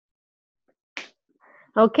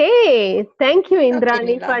Okay, thank you, Okay,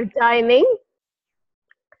 Indrani, Nila. for joining.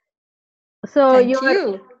 So Thank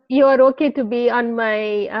you. you are okay to be on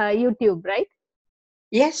my YouTube, right?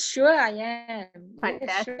 Yes, sure I am. Yes, sure I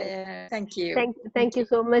Fantastic. am. Thank you. Thank Thank you. you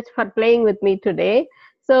so much for playing with me today.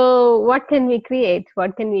 So, what can we create?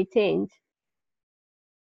 What can we change?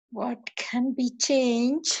 What can be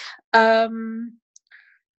changed? Um,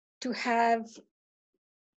 to have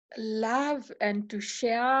love and to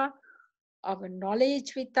share our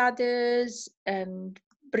knowledge with others and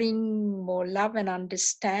bring more love and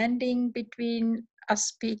understanding between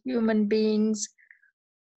us human beings.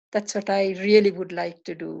 That's what I really would like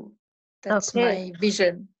to do. That's Okay. my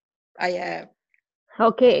vision I have.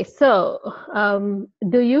 Okay. So,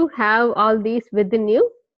 do you have all these within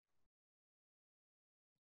you?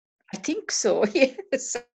 I think so.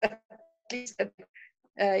 Yes, at least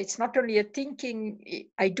it's not only a thinking.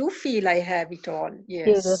 I do feel I have it all.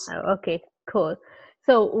 You do Yes. have. Okay. Cool.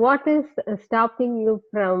 So, what is stopping you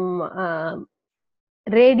from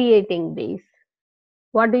radiating these?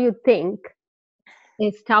 What do you think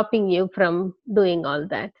is stopping you from doing all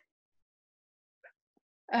that?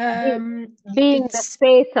 Be, be in the It's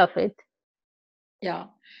space of it. yeah.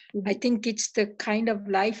 I Mhm. think it's the kind of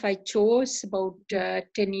life I chose about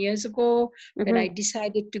 10 years ago when I Mhm.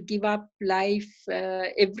 decided to give up life,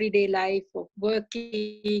 everyday life of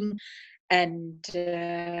working and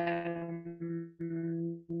having seeing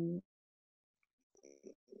clients and doing things remote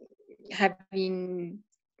because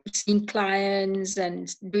we live in a very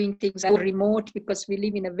remote place. There are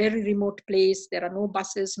no buses, no cars, no industry, no nothing. The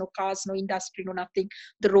road is almost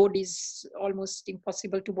impossible to walk.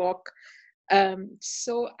 So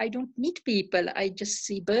I don't meet people. I just see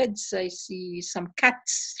birds. I see some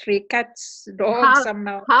cats, stray cats, dogs. How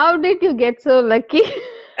Somehow how did you get so lucky?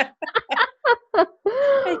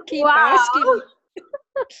 I keep Wow, asking.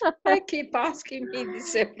 I keep asking me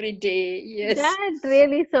this every day. Yes, that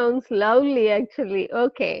really sounds lovely, actually.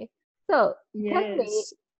 Okay, so tell me,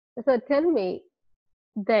 yes. tell me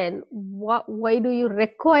then, why do you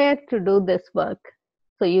require to do this work?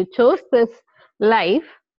 So you chose this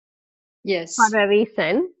life for Yes, a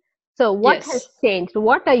reason. So what has yes. changed?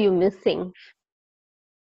 What are you missing?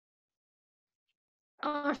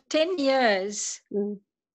 After 10 years Mm,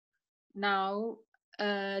 now,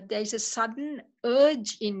 there's a sudden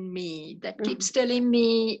urge in me that mhm. keeps telling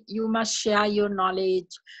me you must share your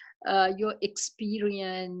knowledge, your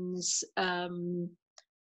experience, and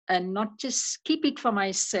not just keep it for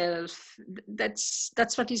myself.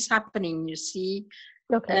 That's what is happening, you see.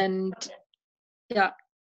 Okay. And yeah,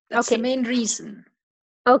 that's the Okay. main reason.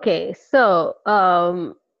 Okay. So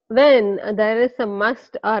when there is a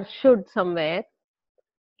must or should somewhere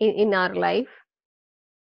in our life,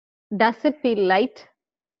 does it feel light?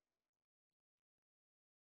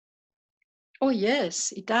 Oh,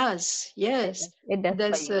 yes, it does. Yes. It does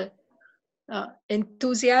for There's you. a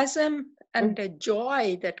enthusiasm Mm, and a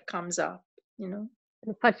joy that comes up, you know.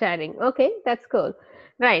 for sharing. Okay, that's cool.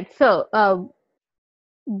 Right. So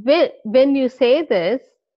when you say this,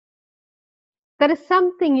 there is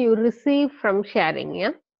something you receive from sharing.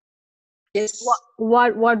 Yeah. Yes,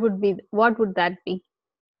 What would that be?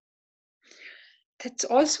 that's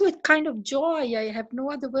also a kind of joy. I have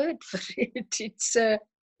no other word for it. It's that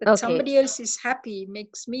Okay. somebody else is happy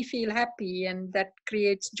makes me feel happy, and that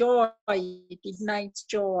creates joy. It ignites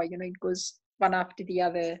joy. You know, it goes one after the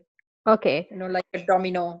other. Okay. You know, like a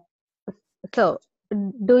domino. So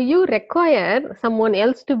do you require someone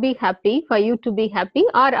else to be happy for you to be happy,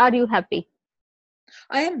 or are you happy?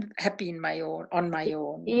 I am happy in my own, on my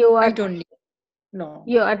own. You I are don't need no.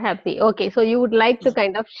 you are happy. Okay. So you would like to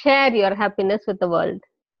kind of share your happiness with the world.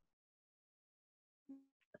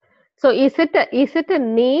 So is it a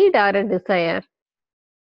need or a desire?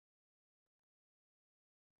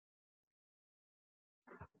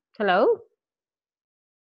 Hello?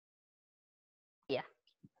 Yeah.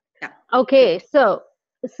 Yeah, Okay, good.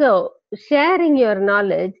 so sharing your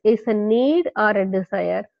knowledge is a need or a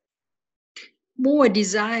desire? More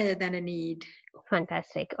desire than a need.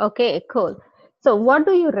 Fantastic. Okay, cool. So what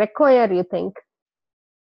do you require, you think?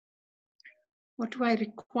 What do I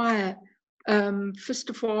require? First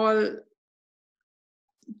of all,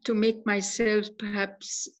 to make myself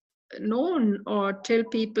perhaps known or tell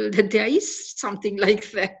people that there is something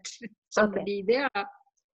like that, Okay, somebody there.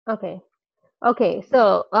 okay, okay.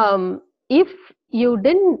 So if you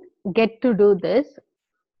didn't get to do this,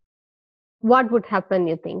 what would happen,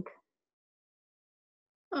 you think?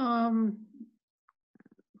 Um,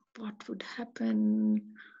 what would happen?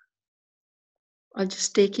 I'll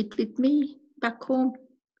just take it with me back home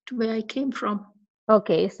to where I came from.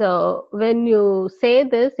 Okay, so when you say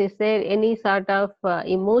this, is there any sort of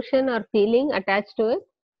emotion or feeling attached to it?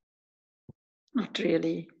 Not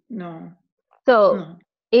really. No, So no.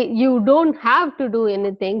 you don't have to do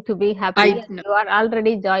anything to be happy, I and no. you are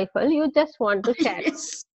already joyful. You just want to share it.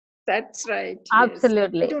 Yes, that's right.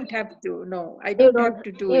 Yes, I Absolutely. don't have to. No, I You don't don't have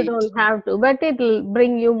to do you it. don't have to, but it'll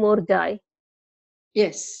bring you more joy.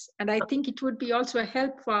 Yes, and I think it would be also a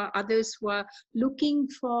help for others who are looking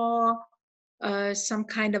for some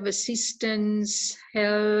kind of assistance,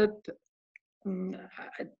 help, mm,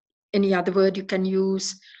 uh, any other word you can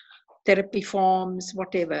use, therapy forms,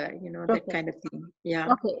 whatever, that Okay. kind of thing.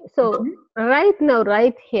 Yeah. Okay. So Mhm. right now,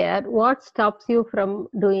 right here, what stops you from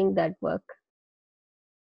doing that work?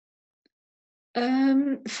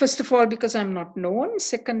 First of all, because I'm not known.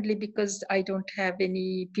 Secondly, because I don't have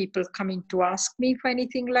any people coming to ask me for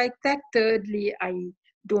anything like that. Thirdly, I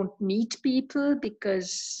don't meet people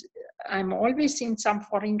because I'm always in some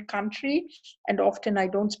foreign country and often I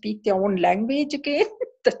don't speak their own language again.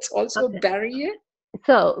 That's also a Okay. barrier.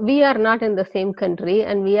 So we are not in the same country,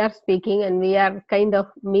 and we are speaking, and we are kind of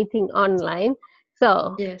meeting online.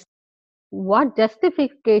 So Yes. what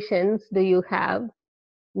justifications do you have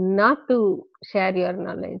not to share your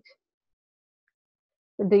knowledge?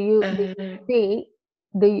 Do you Uh, see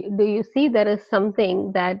do you see there is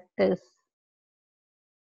something that is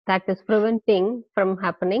preventing from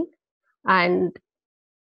happening, and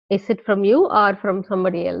is it from you or from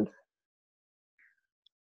somebody else?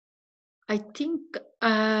 I think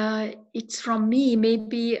it's from me.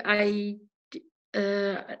 Maybe at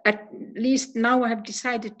least now I have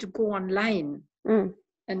decided to go online Mm,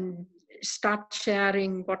 and start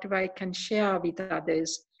sharing whatever I can share with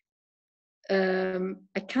others.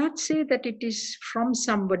 I can't say that it is from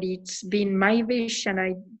somebody. It's been my wish, and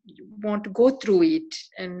I want to go through it.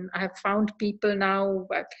 And I have found people now.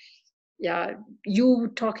 Yeah,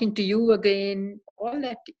 you talking to you again. All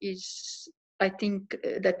that is, I think,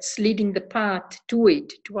 that's leading the path to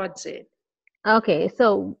it, towards it. okay,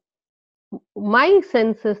 so my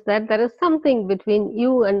sense is that there is something between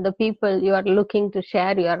you and the people you are looking to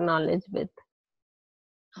share your knowledge with.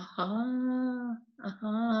 Aha,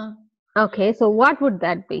 aha. Okay, so what would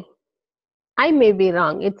that be? I may be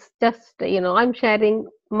wrong. It's just, I'm sharing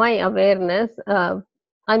my awareness.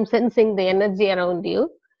 I'm sensing the energy around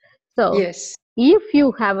you. So, Yes. if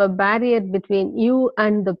you have a barrier between you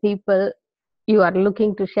and the people you are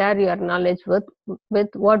looking to share your knowledge with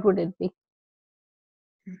what would it be?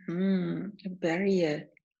 A barrier.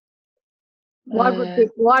 What would Uh, be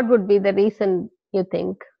what would be the reason you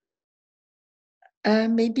think?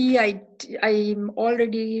 Maybe I'm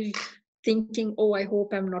already thinking, oh, I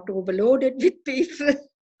hope I'm not overloaded with people.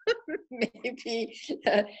 Maybe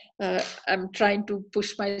I'm trying to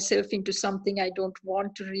push myself into something I don't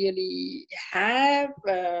want to really have.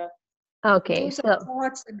 Okay, Those are so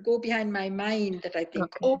thoughts that go behind my mind that I think,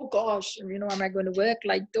 okay, oh gosh, am I going to work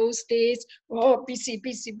like those days? Oh, busy,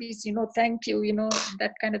 busy, busy. Thank you.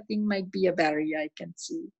 That kind of thing might be a barrier I can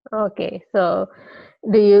see. okay. So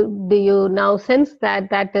do you now sense that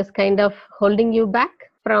that is kind of holding you back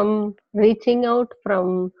from reaching out,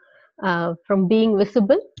 from being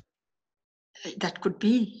visible? That could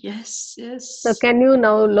be. Yes, So yes. can you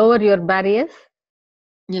now lower your barriers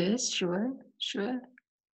Yes, sure, sure.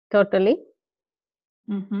 totally?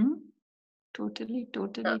 Mm-hmm. Totally,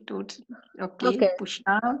 totally, totally. Okay, Okay, push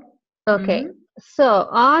down. okay. Mm-hmm. So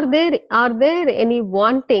are there any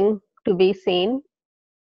wanting to be seen?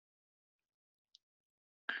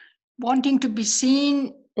 Wanting to be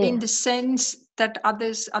seen in Yeah, the sense that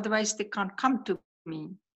others, otherwise they can't come to me,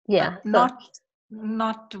 but yeah. not So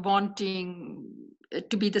not wanting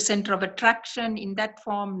to be the center of attraction in that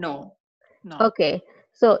form. No, no. okay.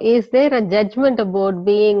 So is there a judgment about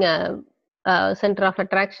being a center of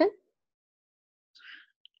attraction?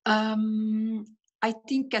 Um, I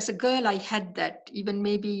think as a girl, I had that. Even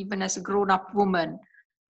maybe even as a grown-up woman,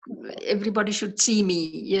 everybody should see me.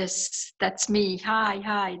 Yes, that's me. Hi,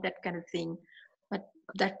 hi, that kind of thing. But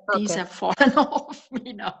that these Okay. have fallen off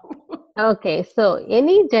me now. Okay. So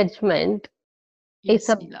any judgment is Yes,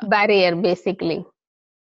 a Nila. barrier basically.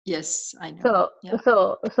 Yes, I know. So Yeah.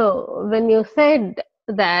 so when you said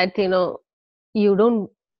that, you don't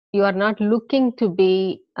you are not looking to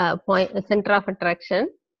be a center of attraction,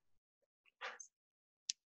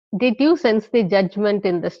 did you sense the judgment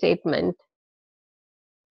in the statement?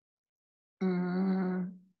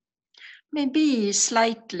 Mm, maybe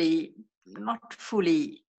slightly, not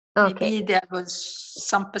fully. Okay. Maybe there was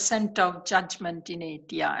some percent of judgment in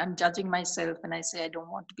it. Yeah, I'm judging myself and I say I don't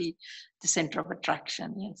want to be the center of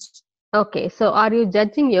attraction. Yes. Okay, so are you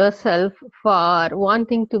judging yourself for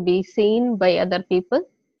wanting to be seen by other people?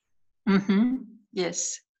 Mm-hmm.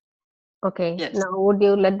 Yes. Okay, Yes. now would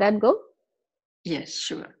you let that go? Yes.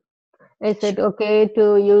 Sure. Is it Sure. okay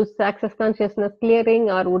to use access consciousness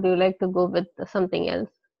clearing, or would you like to go with something else?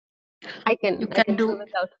 I You can I can can do fill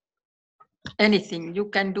it out. anything. You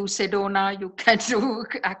can do Sedona. You can do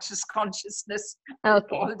access consciousness.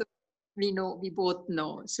 Okay, All the we know, we both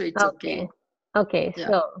know, so it's okay, okay. okay. Yeah.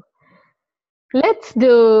 So let's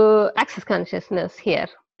do access consciousness here.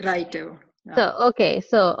 Right. Yeah.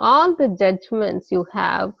 So all the judgments you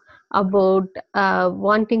have about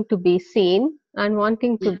wanting to be seen and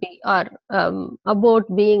wanting to Yeah. be, or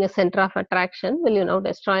about being a center of attraction, will you now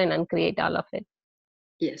destroy and uncreate all of it?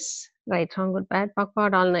 Yes. Right, wrong, good, bad,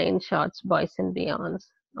 backward, all nine shorts, boys and beyonds.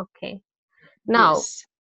 Okay. Now, Yes.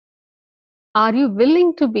 are you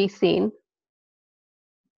willing to be seen?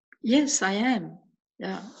 Yes, I am.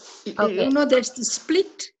 Yeah. Okay. There's the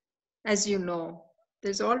split, as you know.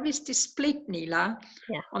 There's always this split, Nila.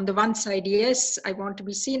 Yeah. On the one side, yes, I want to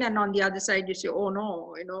be seen, and on the other side, you say, oh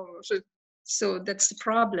no, so that's the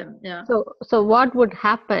problem. Yeah. So what would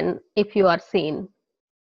happen if you are seen?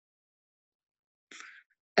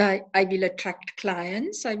 I will attract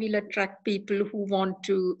clients. I will attract people who want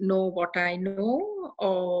to know what I know,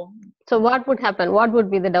 or So what would happen? What would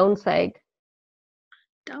be the downside?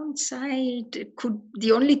 downside could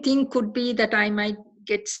the only thing could be that I might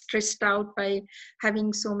get stressed out by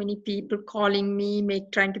having so many people calling me,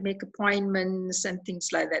 trying to make appointments and things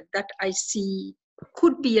like that. That I see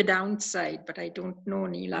could be a downside, but I don't know,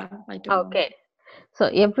 Neela. I don't know. Okay. So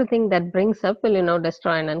everything that brings up will,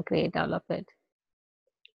 destroy and uncreate all of it.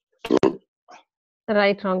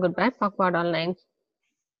 Right, wrong, good, bad, backward, all nine.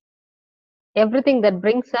 Everything that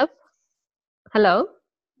brings up. Hello.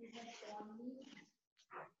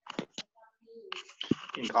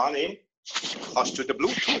 Rani, als du de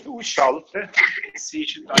Bluetooth ausschalten,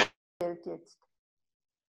 siehst du Welt jetzt.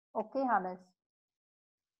 Okay, Hannes.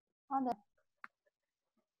 Hannes.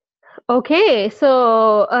 Okay.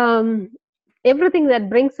 So everything that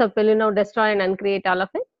brings up will, destroy and uncreate all of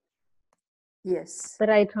it. Yes.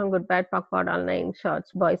 Right, wrong, good, bad, backward, all nine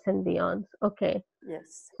shorts, boys and beyonds. Okay.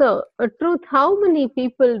 Yes. So, truth, how many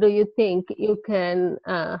people do you think you can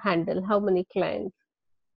handle? How many clients?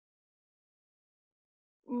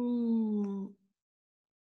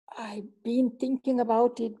 I've been thinking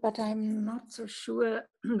about it, but I'm not so sure.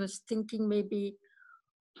 I was thinking maybe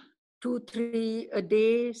 2, 3 a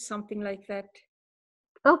day, something like that.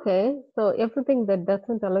 Okay, so everything that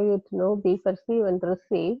doesn't allow you to know, be, perceive, and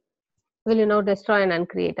receive will, destroy and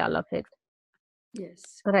uncreate all of it.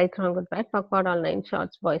 Yes. Right, wrong, good, bad, backward, all nine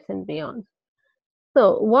shorts, boys and beyonds.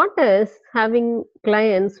 So, what does having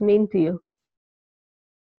clients mean to you?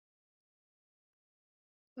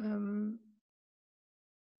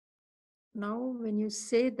 Now, when you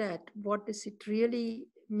say that, what does it really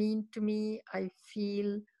mean to me? I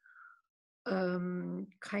feel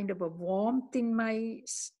kind of a warmth in my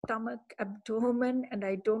stomach, abdomen, and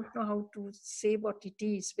I don't know how to say what it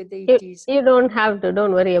is, whether You, it is, you don't have to,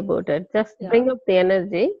 don't worry about it. Just yeah, bring up the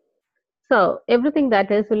energy. So, everything that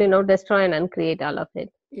is will, destroy and uncreate all of it.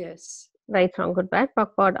 yes. Right, wrong, good, bad,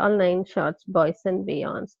 backward, all nine shorts, boys and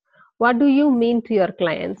beyonds. What do you mean to your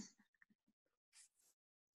clients?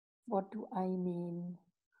 What do I mean?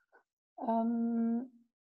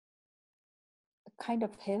 Kind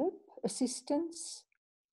of help, assistance,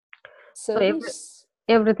 So service.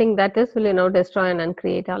 everything that is will, destroy and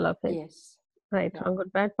uncreate all of it. Yes. Right, Yeah. wrong,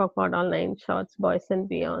 good, bad, backward, all nine shorts, boys and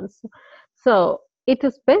beyonds. So it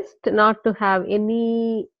is best not to have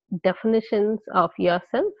any definitions of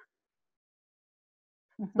yourself.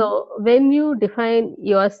 Mhm. So when you define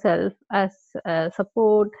yourself as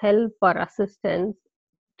support, help, or assistance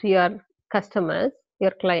to your customers,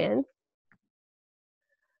 your clients,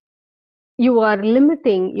 you are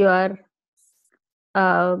limiting your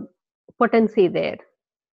uh, potency there.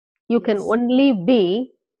 You can Yes. only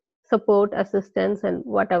be support, assistance, and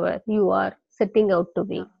whatever you are setting out to Yeah.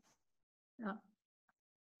 be. Yeah.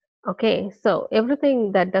 Okay, so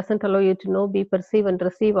everything that doesn't allow you to know, be, perceive, and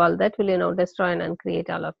receive all that will, destroy and uncreate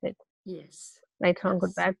all of it. Yes. Right, wrong,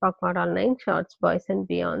 good, Yes. bad, backward, all nine shorts, boys and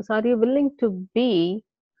beyonds. Are you willing to be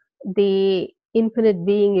the infinite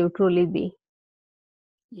being you truly be?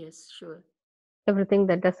 Yes. Sure. Everything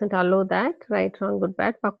that doesn't allow that, right, wrong, good,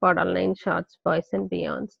 bad, backward, all nine shorts, boys and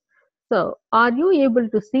beyonds. So, are you able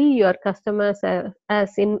to see your customers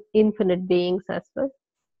as infinite beings as well?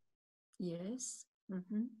 Yes.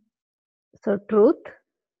 Mm-hmm. So, truth.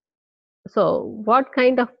 So, what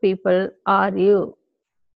kind of people um,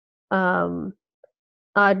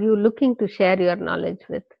 are you looking to share your knowledge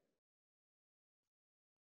with?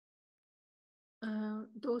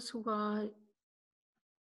 those who are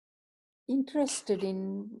interested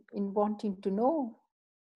in wanting to know.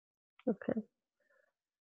 Okay.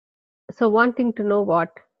 So wanting to know what?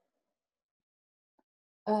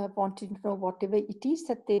 Wanting to know whatever it is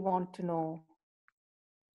that they want to know.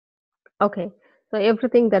 Okay. So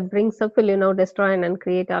everything that brings up, will you now destroy and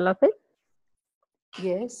uncreate all of it?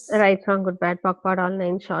 Yes. Right, wrong, good, bad, POC, POD, all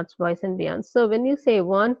nine shorts, boys and beyond. So when you say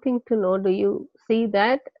wanting to know, do you see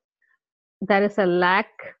that there is a lack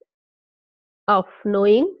of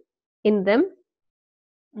knowing in them?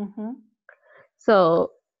 Mm-hmm.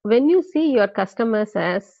 So when you see your customers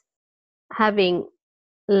as having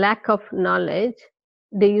lack of knowledge,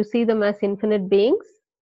 do you see them as infinite beings?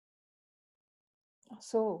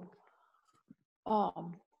 So,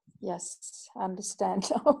 yes, understand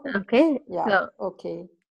now. Okay. Yeah. So Okay.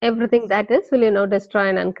 everything that is, will you now destroy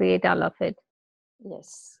and uncreate all of it?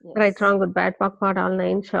 Yes. Yes. Right, wrong, good, bad, POC, POD, all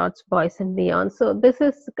nine shorts, boys and beyond. So this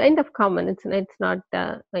is kind of common. It's not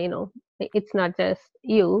it's not just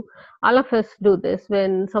you. All of us do this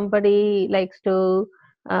when somebody likes to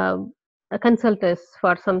consult us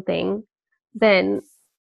for something. Then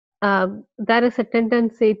there is a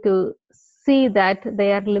tendency to see that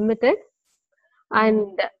they are limited,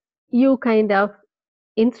 and you kind of,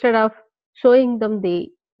 instead of showing them the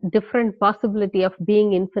different possibility of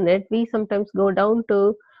being infinite, we sometimes go down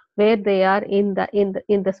to where they are in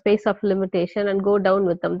the space of limitation and go down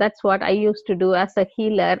with them. That's what I used to do as a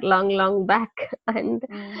healer long back. And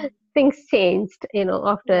things changed,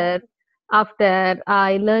 after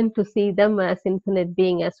I learned to see them as infinite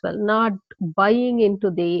being as well, not buying into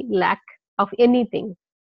the lack of anything,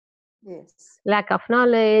 Yes. lack of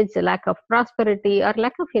knowledge, lack of prosperity, or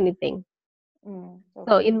lack of anything. So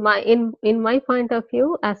Okay. in my point of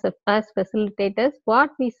view, as facilitators, what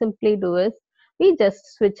we simply do is we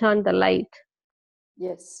just switch on the light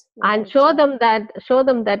Yes. and Right. show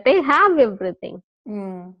them that they have everything.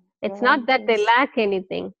 It's Right. not that they Yes. lack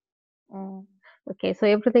anything. Okay, so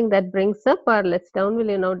everything that brings up or lets down, will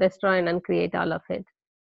you now destroy and uncreate all of it?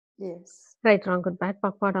 Yes. Right, wrong, good, bad,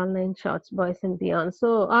 POC, POD, online shots, boys and beyond.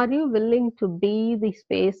 So are you willing to be the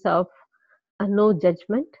space of no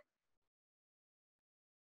judgment?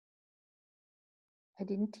 I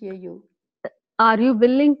didn't hear you. Are you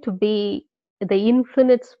willing to be the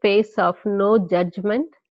infinite space of no judgment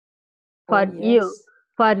for Oh, yes.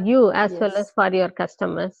 you as well as Yes. for your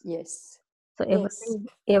customers? Yes. So Yes.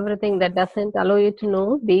 everything that doesn't allow you to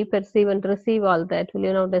know, be, perceive, and receive all that, will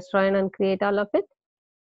you now destroy and create all of it?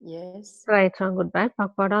 Yes. Right, wrong, good, bad,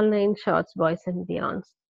 POC, POD, all nine shorts, boys and beyonds.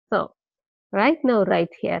 So right now,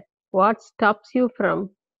 right here, what stops you from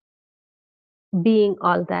being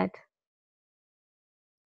all that?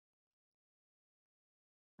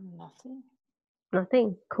 Nothing.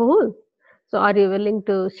 Nothing. Cool. So are you willing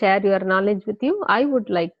to share your knowledge with you? I would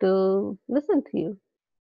like to listen to you.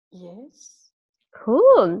 Yes.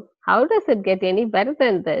 Cool. How does it get any better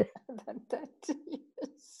than this? that.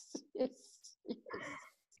 Yes. Yes. Yes.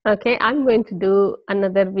 Okay, I'm going to do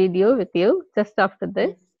another video with you just after this.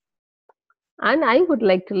 Yes. And I would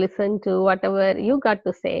like to listen to whatever you got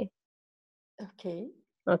to say. Okay.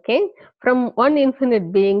 Okay, from one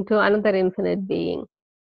infinite being to another infinite being.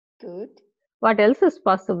 Good. What else is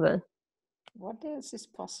possible? What else is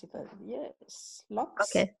possible? Yes.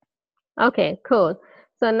 Lots. Okay. Okay, cool.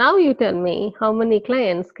 So now you tell me, how many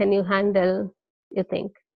clients can you handle, you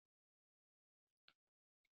think?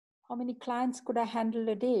 How many clients could I handle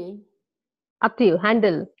a day? Up to you.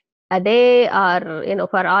 Handle a day, or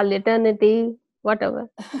for all eternity, whatever.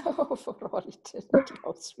 For all eternity.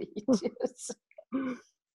 How sweet. Yes.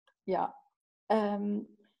 Yeah.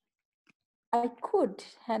 I could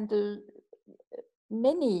handle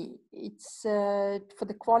many. It's for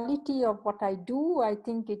the quality of what I do, I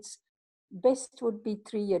think it's best would be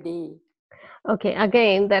 3 a day. Okay,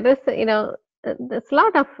 again, there is, there's a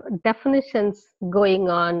lot of definitions going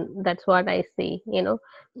on. That's what I see.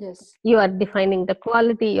 Yes. You are defining the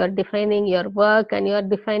quality, you're defining your work, and you're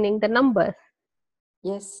defining the numbers.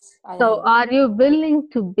 Yes, I So am. are you willing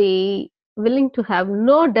to have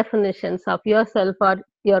no definitions of yourself or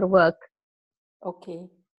your work? Okay.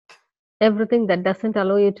 Everything that doesn't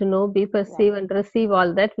allow you to know, be, perceive, and receive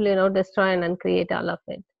all that, will destroy and uncreate all of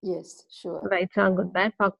it. Yes, sure. Right, wrong, good,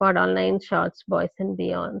 bad, POC, POD, online shorts, boys and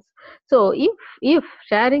beyonds. So if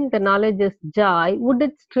sharing the knowledge is joy, would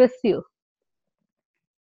it stress you?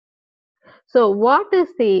 So what is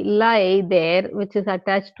the lie there which is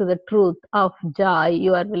attached to the truth of joy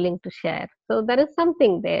you are willing to share? So there is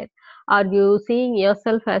something there. Are you seeing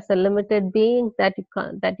yourself as a limited being that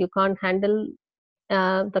you can't handle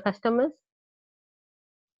the customers?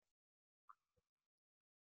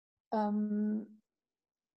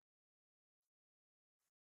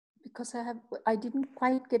 because I didn't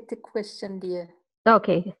quite get the question, dear.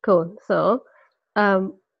 Okay, cool. So,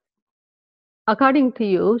 um, according to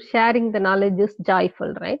you, sharing the knowledge is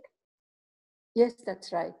joyful, right? Yes,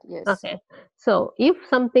 that's right. Yes. Okay. So, if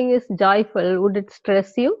something is joyful, would it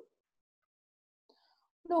stress you?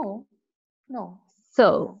 No, no.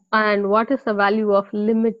 So, and what is the value of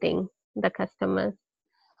limiting the customers?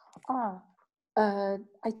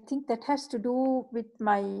 I think that has to do with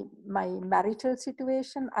my marital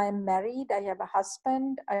situation. I am married. I have a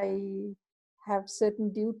husband. I have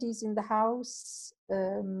certain duties in the house.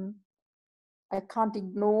 I can't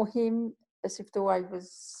ignore him as if though I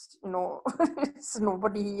was, it's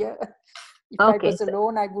nobody here. If I Okay. was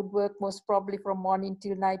alone, I would work most probably from morning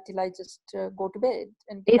till night till I just go to bed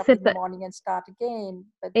and get Is up it in the the morning and start again.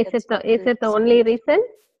 But is that's it the not is the it the only reason?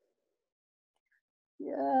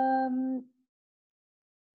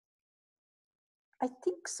 I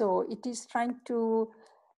think so. It is trying to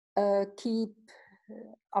keep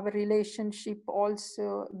our relationship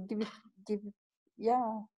also, give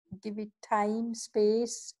it time,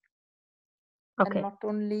 space, and Okay. not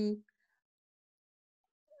only.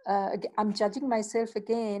 I'm judging myself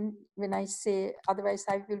again when I say, otherwise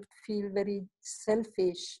I will feel very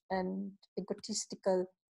selfish and egotistical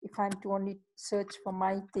if I'm to only search for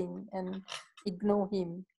my thing and ignore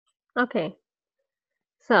him. Okay.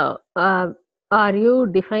 So, are you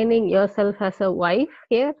defining yourself as a wife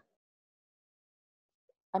here?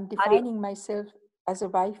 I'm defining myself as a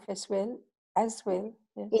wife as well.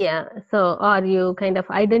 Yes. Yeah. So, are you kind of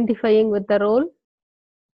identifying with the role?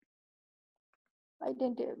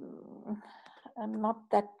 I'm not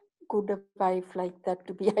that good a wife like that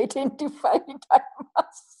to be identified, I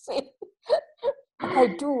must say. But I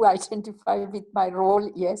do identify with my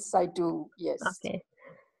role. Yes, I do. Yes. Okay.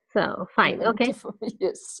 So, fine. Okay.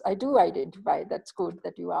 Yes, I do identify. That's good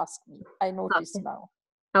that you asked me. I notice Okay. now.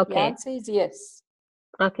 The Okay. answer is yes.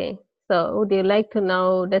 Okay. So, would you like to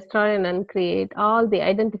now destroy and uncreate all the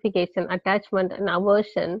identification, attachment, and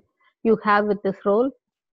aversion you have with this role?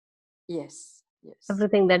 Yes.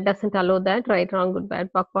 Everything that doesn't allow that, right, wrong, good,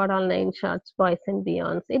 bad, backward, all nine shots, boys and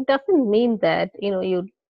beyonds. It doesn't mean that you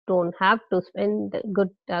don't have to spend good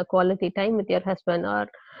quality time with your husband, or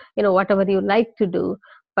whatever you like to do.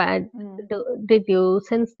 But did you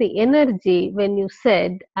sense the energy when you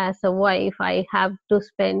said, as a wife, I have to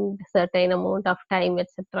spend certain amount of time,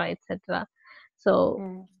 etc., etc.?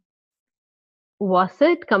 So, was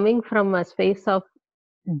it coming from a space of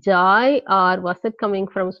joy, or was it coming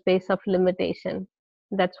from space of limitation?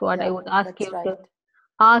 That's what I would ask you to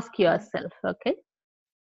ask yourself. Okay.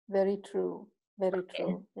 Very true. Very Okay.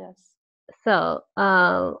 true. Yes. So,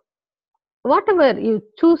 whatever you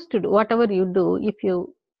choose to do, whatever you do, if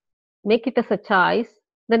you make it as a choice,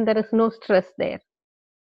 then there is no stress there.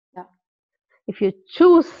 Yeah. If you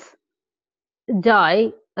choose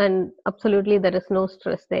joy, and absolutely there is no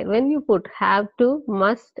stress there. When you put have to,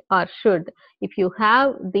 must, or should, if you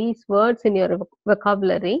have these words in your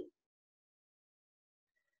vocabulary,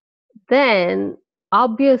 then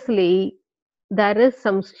obviously there is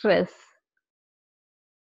some stress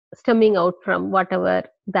stemming out from whatever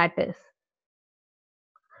that is,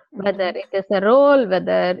 whether it is a role,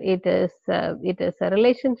 whether it is a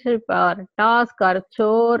relationship or a task or a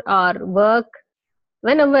chore or work.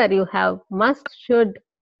 Whenever you have must, should,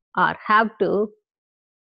 or have to,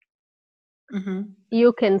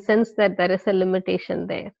 you can sense that there is a limitation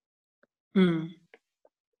there.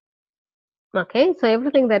 Okay, so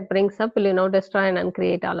everything that brings up, will destroy and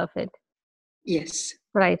uncreate all of it. Yes.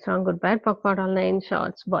 Right, wrong, good, bad, POC, all nine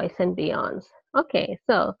shorts, boys and beyonds. Okay,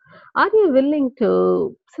 so are you willing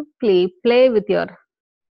to simply play with your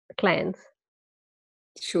clients?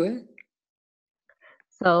 Sure.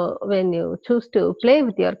 So when you choose to play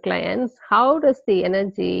with your clients, how does the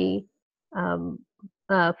energy feel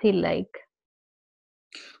like?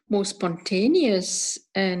 More spontaneous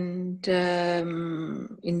and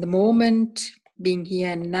in the moment, being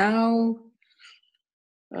here and now.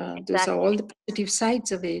 Those are all the positive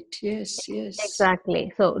sides of it. Yes.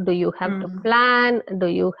 Exactly. So do you have to plan? Do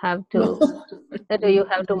you have to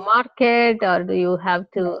market, or do you have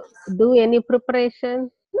to do any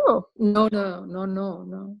preparation? No. No,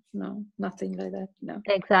 nothing like that. No.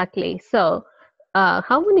 Exactly. So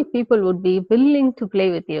how many people would be willing to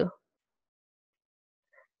play with you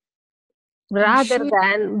rather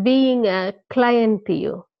than being a client to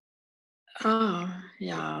you?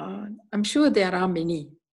 Yeah. I'm sure there are many.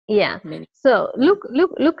 Yeah. So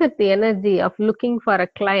look at the energy of looking for a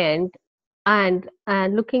client and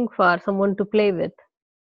looking for someone to play with.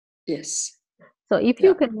 Yes. So if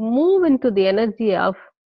you can move into the energy of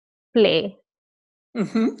play,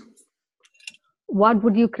 what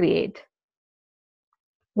would you create?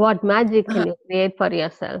 What magic can you create for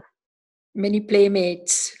yourself? Many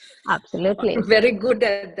playmates. Absolutely. I'm very good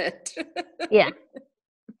at that. Yeah,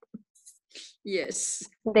 Yes.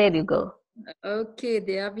 there you go. Okay,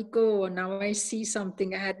 there we go. Now I see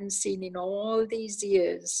something I hadn't seen in all these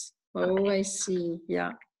years. Oh, Okay. I see.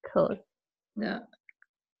 Yeah. Cool. Yeah.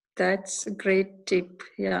 That's a great tip.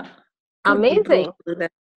 Yeah. Good, we Amazing. both do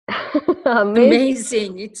that. Amazing.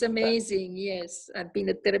 Amazing. It's amazing. Yes. I've been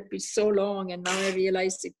a therapist so long and now I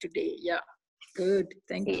realize it today. Yeah. Good.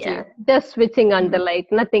 Thank Yeah, you. just switching on the light,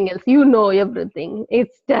 nothing else. You know everything.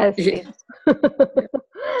 It's just Yeah. it.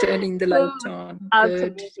 Turning the So, light on. Good.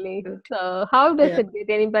 absolutely. Good. So, how does Yeah. it get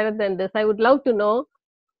any better than this? I would love to know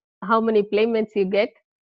how many playmates you get.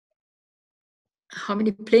 How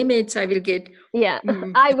many playmates I will get? Yeah,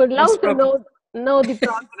 Mm, I would love most to probably. know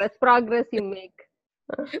the progress you make.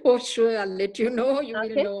 Oh, sure. I'll let you know. You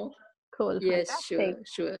will Okay, know. cool, Yes, fantastic.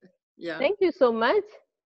 sure. Yeah. Thank you so much.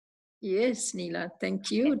 Yes, Nila. Thank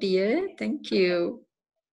you, dear. Thank you.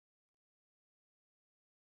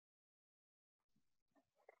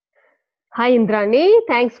 Hi, Indrani.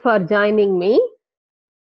 Thanks for joining me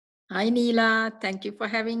Hi, Nila. Thank you for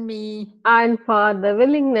having me. and for the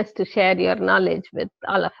willingness to share your knowledge with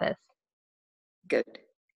all of us. Good.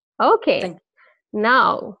 Okay, Thank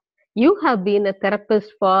now you have been a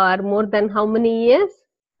therapist for more than how many years?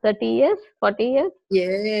 30 years? 40 years?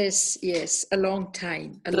 Yes. A long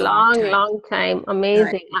time. A long Long, time. long time. Right.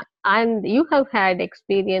 Amazing. And you have had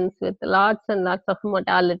experience with lots and lots of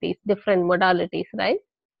modalities, different modalities, right?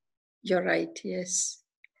 You're right. Yes.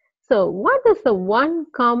 So, what is the one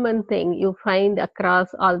common thing you find across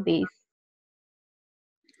all these?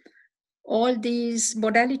 All these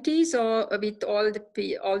modalities, or with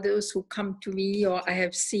all those who come to me, or I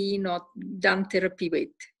have seen or done therapy with.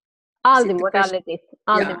 Is All the it the question? modalities.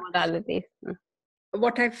 All the Yeah. modalities.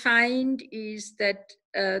 What I find is that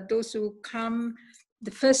those who come,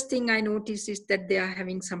 the first thing I notice is that they are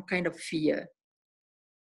having some kind of fear.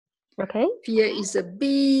 Okay. Fear is a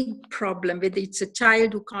big problem, whether it's a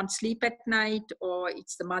child who can't sleep at night, or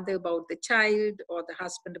it's the mother about the child, or the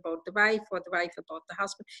husband about the wife, or the wife about the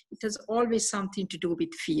husband. It has always something to do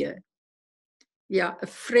with fear. We are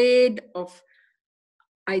afraid of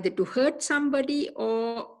either to hurt somebody,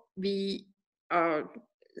 or we are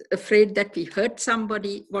afraid that we hurt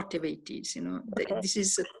somebody, whatever it is. Okay. This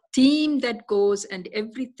is a theme that goes, and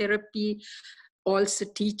every therapy also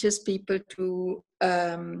teaches people to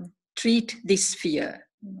treat this fear.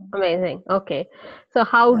 Amazing. Okay. So,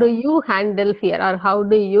 how do you handle fear, or how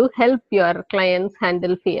do you help your clients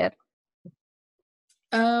handle fear?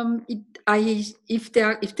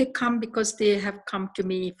 If they come because they have come to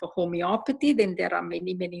me for homeopathy, then there are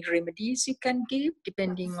many remedies you can give,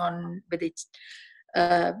 depending on whether it's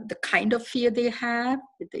the kind of fear they have,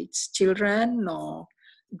 whether it's children or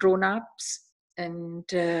grown-ups, and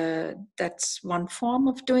that's one form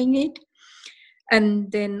of doing it.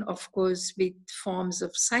 And then, of course, with forms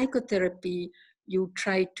of psychotherapy, I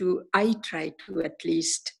try to at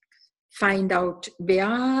least find out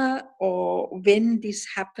where or when this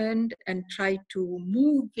happened, and try to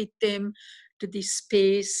move with them to this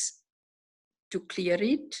space to clear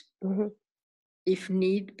it, if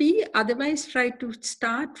need be. Otherwise, try to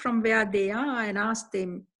start from where they are and ask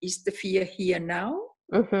them, is the fear here now?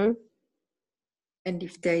 And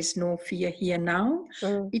if there is no fear here now,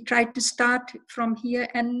 we try to start from here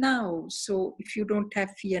and now. So if you don't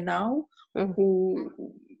have fear now,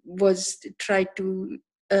 try to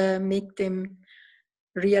make them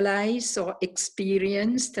realize or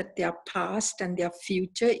experience that their past and their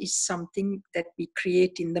future is something that we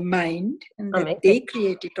create in the mind, and that Amazing. they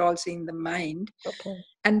create it also in the mind. Okay.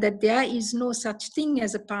 And that there is no such thing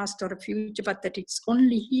as a past or a future, but that it's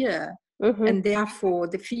only here. And therefore,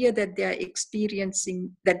 the fear that they are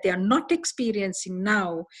experiencing, that they are not experiencing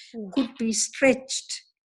now, could be stretched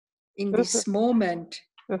in this moment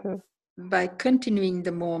by continuing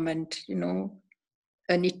the moment,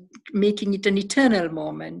 and making it an eternal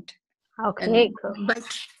moment. Okay. And Cool. by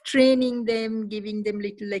training them, giving them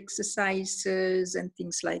little exercises and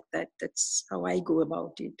things like that, that's how I go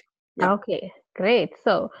about it. Yeah. Okay, great.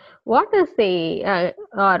 So, what is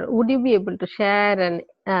or would you be able to share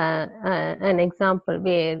an example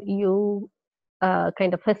where you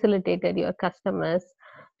kind of facilitated your customers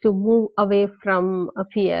to move away from a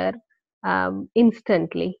fear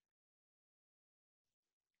instantly?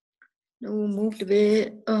 No, moved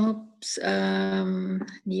away. Oops,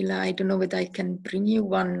 Nila, I don't know whether I can bring you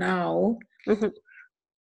one now.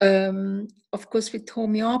 Of course, with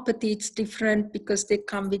homeopathy, it's different because they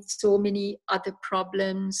come with so many other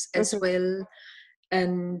problems as well.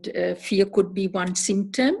 and fear could be one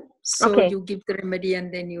symptom. So Okay. you give the remedy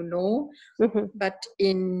and then you know. Mm-hmm. But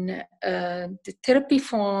in the therapy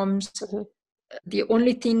forms, Mm-hmm. the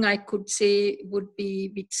only thing I could say would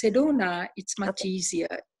be with Sedona, it's much Okay. easier.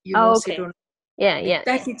 You Oh, know, okay. Sedona. Yeah, With yeah.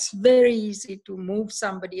 that, it's very easy to move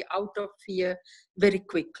somebody out of fear very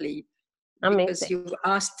quickly. Because Amazing. you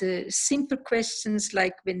ask the simple questions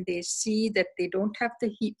like when they see that they don't have the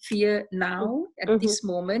fear now at Mm-hmm. this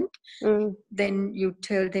moment, Mm-hmm. then you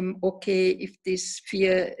tell them, okay, if this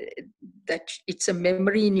fear, that it's a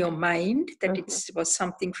memory in your mind, that it was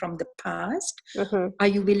something from the past, Mm-hmm. are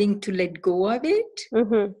you willing to let go of it?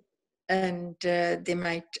 Mm-hmm. And they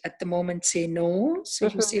might at the moment say no. So you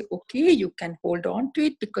Mm-hmm. say, okay, you can hold on to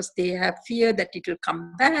it because they have fear that it will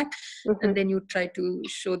come back. Mm-hmm. And then you try to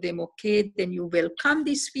show them, okay, then you welcome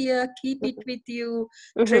this fear, keep it with you,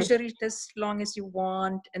 Mm-hmm. treasure it as long as you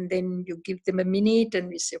want. And then you give them a minute and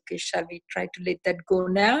we say, okay, shall we try to let that go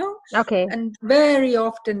now? Okay. And very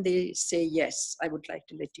often they say, yes, I would like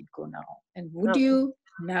to let it go now. And would Okay. you?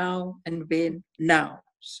 Now. And when? Now.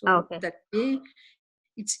 So Okay. that way,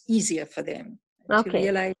 it's easier for them to Okay.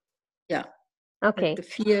 realize, yeah, Okay. that the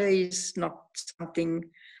fear is not something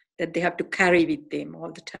that they have to carry with them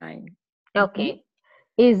all the time. Okay.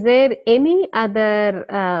 Is there any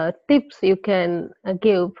other tips you can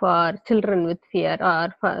give for children with fear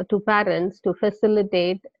or to parents to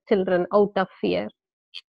facilitate children out of fear?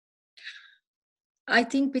 I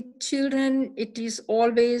think with children, it is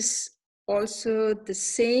always also the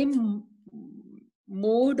same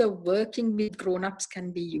mode of working with grown-ups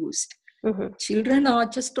can be used. Mm-hmm. Children are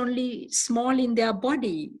just only small in their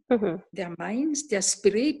body. Mm-hmm. Their minds, their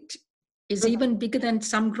spirit is Mm-hmm. even bigger than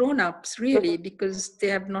some grown-ups, really, because they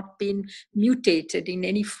have not been mutated in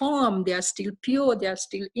any form. They are still pure, they are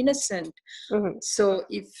still innocent. Mm-hmm. So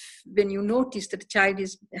if when you notice that a child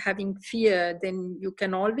is having fear, then you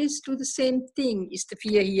can always do the same thing. Is the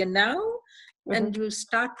fear here now? Mm-hmm. And you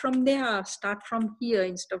start from there, start from here,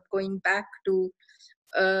 instead of going back to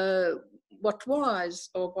what was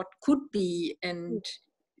or what could be, and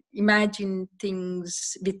imagine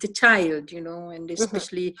things with the child, and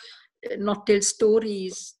especially not tell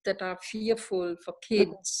stories that are fearful for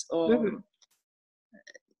kids, or Mm-hmm.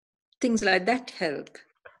 things like that help.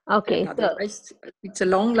 Okay. And otherwise, it's a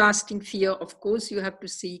long-lasting fear. Of course, you have to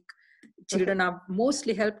seek. Children are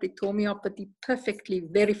mostly helped with homeopathy perfectly,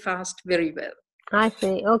 very fast, very well. I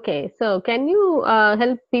see. Okay. So can you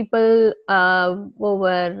help people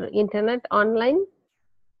over internet online?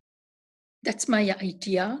 That's my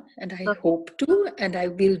idea, and I Okay. hope to, and I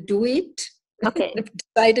will do it. Okay. I've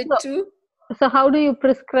decided So, to. so how do you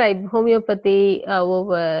prescribe homeopathy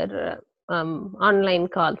over online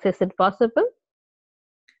calls? Is it possible?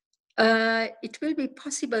 It will be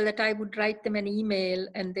possible that I would write them an email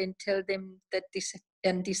and then tell them that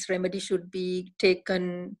this remedy should be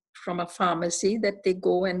taken from a pharmacy, that they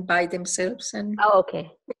go and buy themselves and Oh,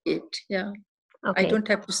 okay. take it. Yeah, I Okay. don't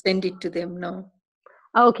have to send it to them. No.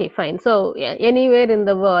 Okay, fine. So yeah, anywhere in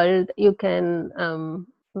the world you can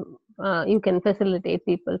facilitate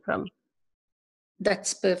people from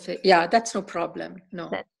That's perfect. Yeah, that's no problem. No.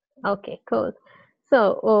 that. Okay, cool.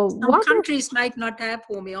 So Some what is countries might not have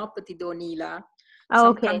homeopathy, though, Nila.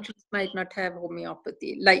 Some okay? countries might not have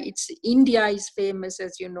homeopathy. Like India is famous,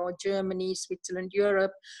 as you know, Germany, Switzerland,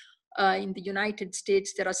 Europe. In the United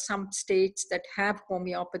States, there are some states that have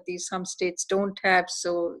homeopathy, some states don't have.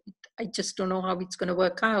 So I just don't know how it's going to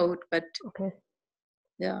work out. But Okay.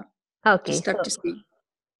 yeah, Okay. just have So to see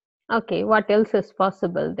okay, what else is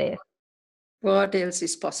possible there? what else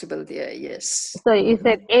is possible there. Yes. So is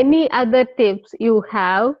there any other tips you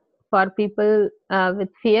have for people with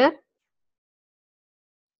fear?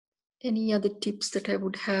 Any other tips that I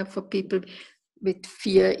would have for people with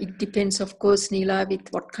fear? It depends, of course, Nila, with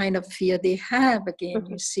what kind of fear they have. Again,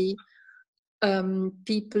 you see,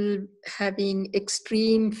 people having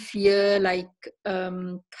extreme fear, like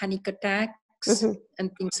panic attacks Mm-hmm.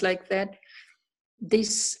 and things like that.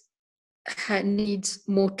 This needs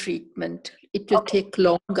more treatment. It will Okay. take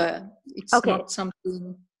longer. It's Okay. not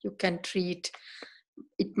something you can treat.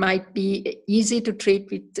 It might be easy to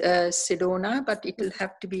treat with Sedona, but it will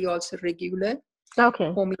have to be also regular.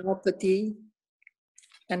 Okay. Homeopathy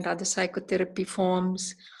and other psychotherapy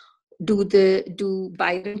forms. Do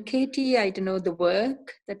Byron Katie, I don't know, the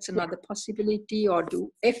work, that's another possibility, or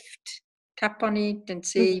do EFT, tap on it and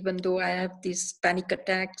say, Mm-hmm. even though I have these panic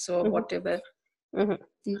attacks or whatever, Mm-hmm.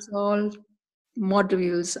 these all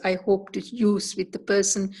modules I hope to use with the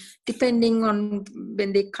person, depending on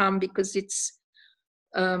when they come, because it's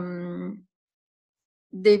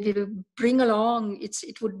they will bring along,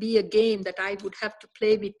 it would be a game that I would have to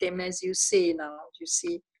play with them, as you say now, you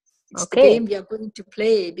see. It's the Okay. game we are going to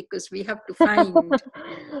play because we have to find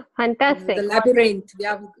Fantastic. the labyrinth we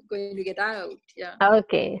are going to get out. Yeah.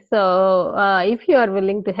 Okay, so if you are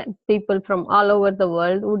willing to help people from all over the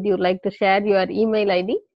world, would you like to share your email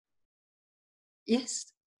ID?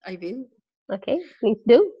 Yes, I will. Okay, please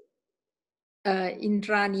do.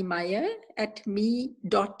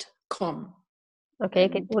 indranimaya@me.com. Okay,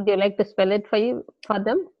 And would you like to spell it for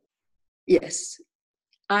them? yes,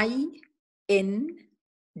 INDRANIMEIER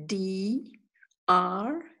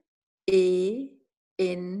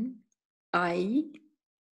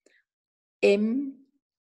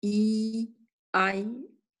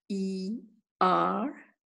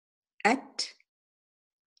at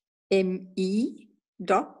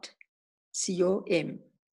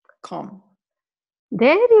me.com.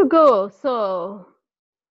 There you go. So,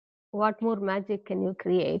 what more magic can you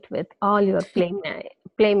create with all your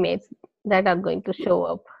playmates that are going to show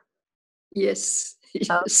up? Yes, yes.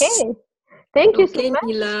 Okay, thank you so Okay, much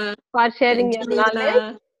Nila. for sharing Thank your you, knowledge.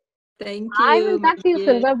 Nila. Thank I you, will my talk to you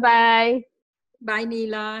soon. dear. Bye bye. Bye,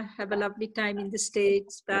 Nila. Have a lovely time in the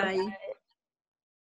States. Bye.